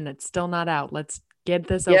 minutes in and it's still not out. Let's get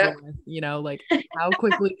this over Yep. with, like how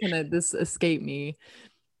quickly can this escape me?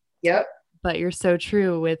 Yep. But you're so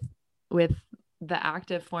true with the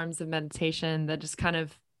active forms of meditation that just kind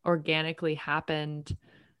of organically happened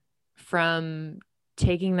from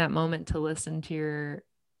taking that moment to listen to your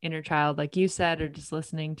inner child, like you said, or just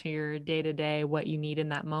listening to your day to day, what you need in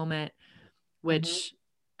that moment, Mhm. which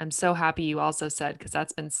I'm so happy you also said, because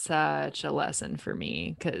that's been such a lesson for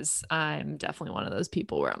me. Because I'm definitely one of those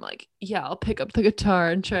people where I'm like, yeah, I'll pick up the guitar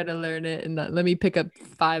and try to learn it. And let me pick up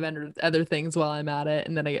 500 other things while I'm at it.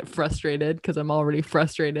 And then I get frustrated because I'm already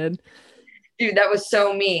frustrated. Dude, that was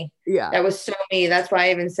so me. Yeah. That was so me. That's why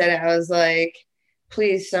I even said it. I was like,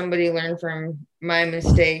 please, somebody learn from my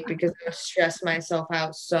mistake because I stressed myself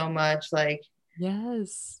out so much. Like,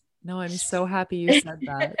 Yes. No, I'm so happy you said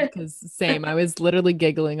that because same. I was literally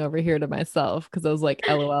giggling over here to myself because I was like,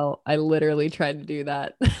 LOL, I literally tried to do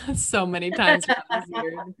that so many times when I was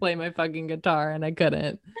here to play my fucking guitar and I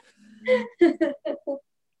couldn't.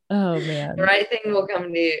 Oh the man. right thing will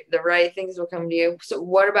come to you. The right things will come to you. So,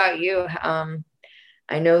 what about you?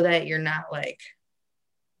 I know that you're not like,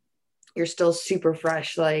 you're still super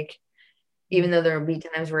fresh. Like, Mm. even though there will be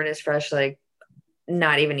times where it is fresh, like,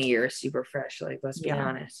 not even a year is super fresh. Like, let's be Yeah.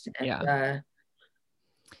 honest. Yeah.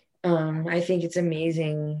 And I think it's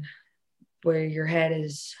amazing where your head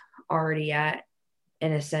is already at,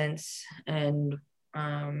 in a sense, and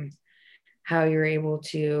um, how you're able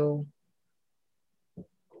to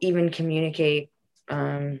even communicate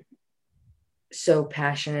um, so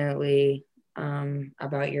passionately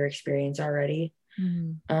about your experience already.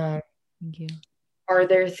 Mhm. Um, Thank you. are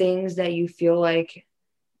there things that you feel like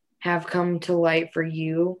have come to light for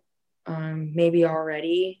you, maybe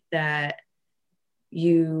already, that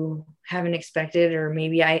you haven't expected, or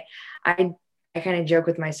maybe I I kind of joke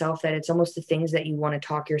with myself that it's almost the things that you want to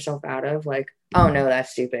talk yourself out of, like, oh no,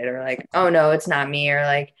 that's stupid, or like, oh no, it's not me, or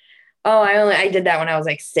like, oh, I did that when I was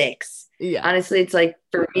like 6. Yeah. Honestly, it's like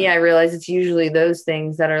for me, I realize it's usually those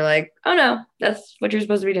things that are like, oh no, that's what you're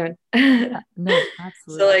supposed to be doing. No, So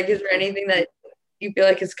absolutely. like, is there anything that you feel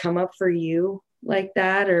like has come up for you like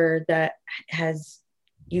that, or that has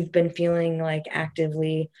you've been feeling like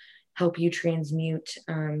actively help you transmute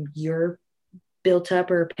your built up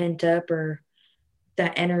or pent up, or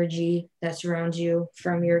that energy that surrounds you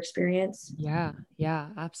from your experience? Yeah. Yeah,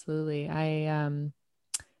 absolutely. I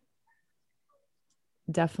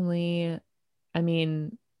definitely, I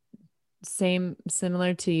mean,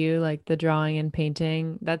 similar to you, like the drawing and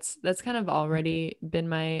painting. That's kind of already been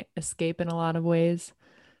my escape in a lot of ways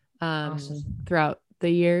Awesome. throughout the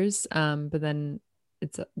years. But then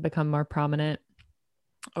it's become more prominent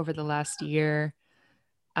over the last year.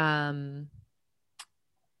 Um,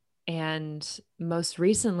 and most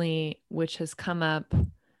recently, which has come up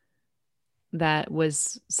that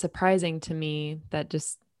was surprising to me, that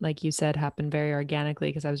just like you said, happened very organically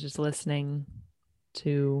because I was just listening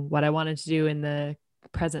to what I wanted to do in the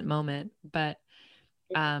present moment. But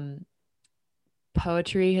um,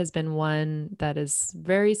 poetry has been one that is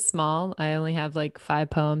very small. I only have like 5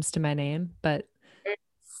 poems to my name, but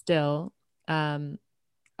still, um,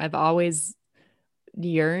 I've always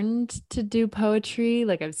yearned to do poetry.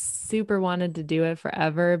 Like I've super wanted to do it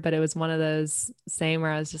forever, but it was one of those same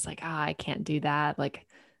where I was just like, ah, I can't do that. Like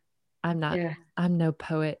I'm not, Yeah. I'm no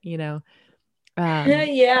poet, you know. Um,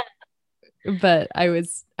 Yeah. but I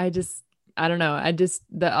just, I don't know. I just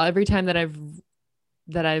the every time that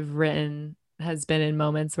I've written has been in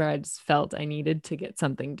moments where I just felt I needed to get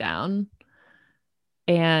something down.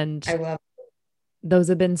 I And love those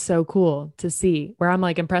have been so cool to see where I'm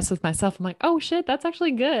like impressed with myself. I'm like, oh shit, that's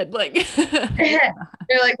actually good. Like, it.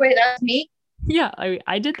 You're like, wait, that's me? yeah,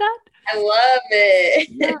 I did that. I love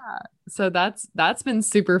Yeah. it. So that's been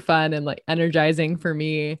super fun and like energizing for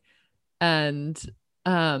me. And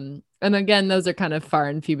again, those are kind of far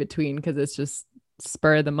and few between because it's just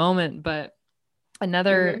spur of the moment. But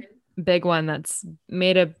another Hmm. big one that's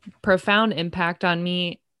made a profound impact on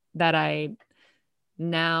me that I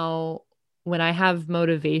now, when I have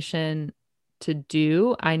motivation to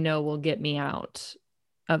do, I know will get me out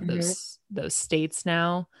of Hmm. those states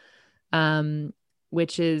now, um,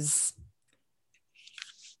 which is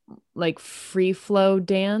like free flow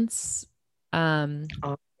dance, um,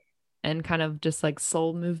 Oh, and kind of just like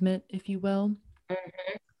soul movement, if you will, mhm.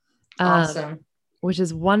 um, Awesome. which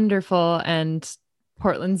is wonderful. And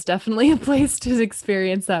Portland's definitely a place to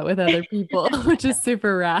experience that with other people, which is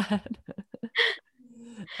super rad.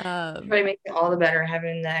 Um, Probably makes it all the better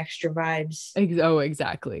having the extra vibes. Oh,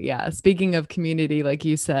 exactly. Yeah. Speaking of community, like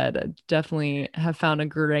you said, I definitely have found a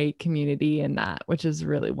great community in that, which is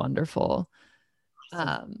really wonderful. Awesome.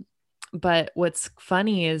 Um, but what's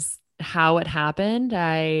funny is how it happened.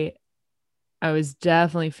 I was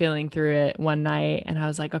definitely feeling through it one night and I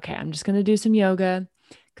was like, okay, I'm just gonna do some yoga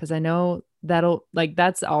because I know that'll like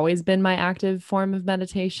that's always been my active form of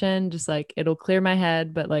meditation. Just like it'll clear my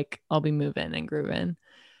head, but like I'll be moving and grooving.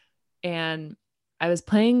 And I was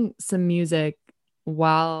playing some music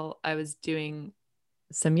while I was doing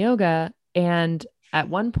some yoga. And at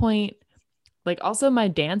one point, like also my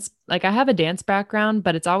dance, like I have a dance background,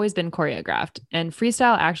 but it's always been choreographed. And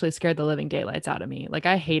freestyle actually scared the living daylights out of me. Like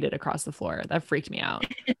I hated across the floor. That freaked me out.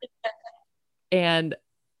 And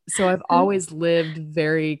so I've always lived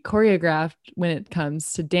very choreographed when it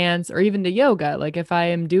comes to dance or even to yoga. Like if I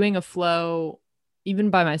am doing a flow,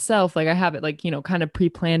 even by myself, like I have it like, kind of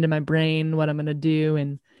pre-planned in my brain what I'm going to do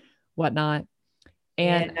and whatnot.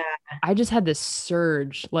 Yeah. And I just had this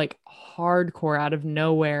surge, like hardcore out of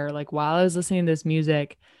nowhere, like while I was listening to this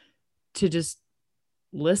music to just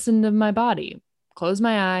listen to my body, close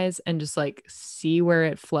my eyes, and just like see where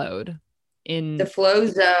it flowed The in. flow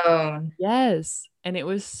zone. Yes. And it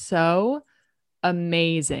was so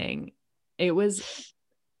amazing. It was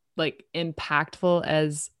like impactful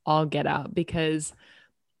as all get out because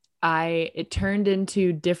it turned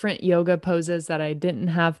into different yoga poses that I didn't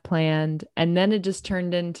have planned. And then it just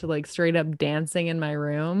turned into like straight up dancing in my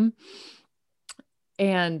room.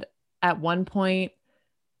 And at one point,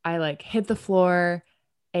 I like hit the floor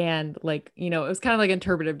and like, it was kind of like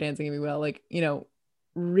interpretive dancing, if you will, like,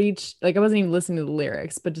 reached, like I wasn't even listening to the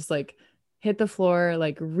lyrics, but just like hit the floor,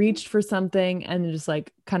 like reached for something and just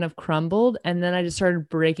like kind of crumbled. And then I just started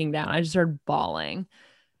breaking down. I just started bawling.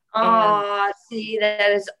 And Oh, see,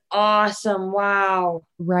 that is awesome. Wow.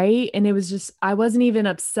 right. And it was just, I wasn't even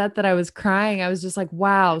upset that I was crying. I was just like,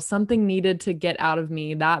 wow, something needed to get out of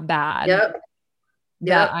me that bad Yep.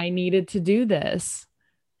 that Yep. I needed to do this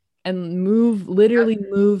and literally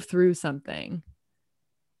move through something.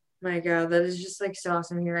 My God, that is just like so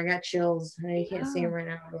awesome here. I got chills. I can't see them Yeah. right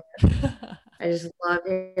now, but I just love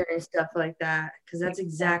hearing stuff like that because that's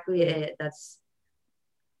exactly Exactly. it. That's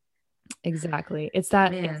Exactly. It's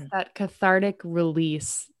man. that cathartic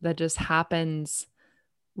release that just happens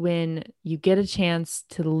when you get a chance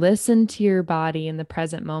to listen to your body in the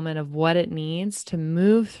present moment of what it needs to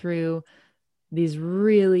move through these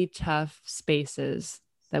really tough spaces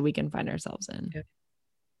that we can find ourselves in. Yep.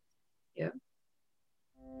 Yep.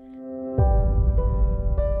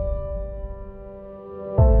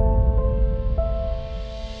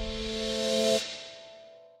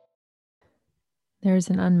 There's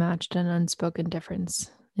an unmatched and unspoken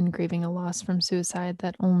difference in grieving a loss from suicide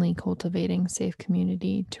that only cultivating safe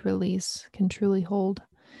community to release can truly hold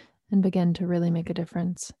and begin to really make a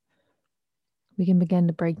difference. We can begin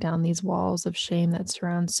to break down these walls of shame that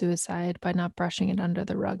surround suicide by not brushing it under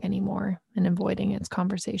the rug anymore and avoiding its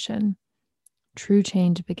conversation. True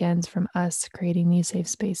change begins from us creating these safe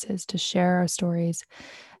spaces to share our stories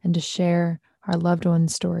and to share our loved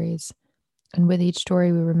ones' stories. And with each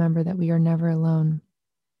story, we remember that we are never alone.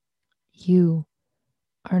 You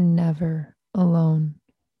are never alone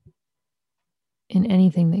in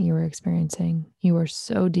anything that you are experiencing. You are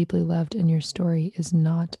so deeply loved, and your story is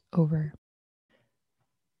not over.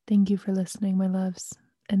 Thank you for listening, my loves.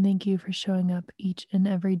 And thank you for showing up each and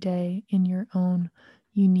every day in your own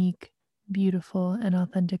unique, beautiful, and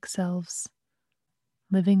authentic selves,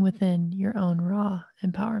 living within your own raw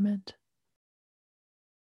empowerment.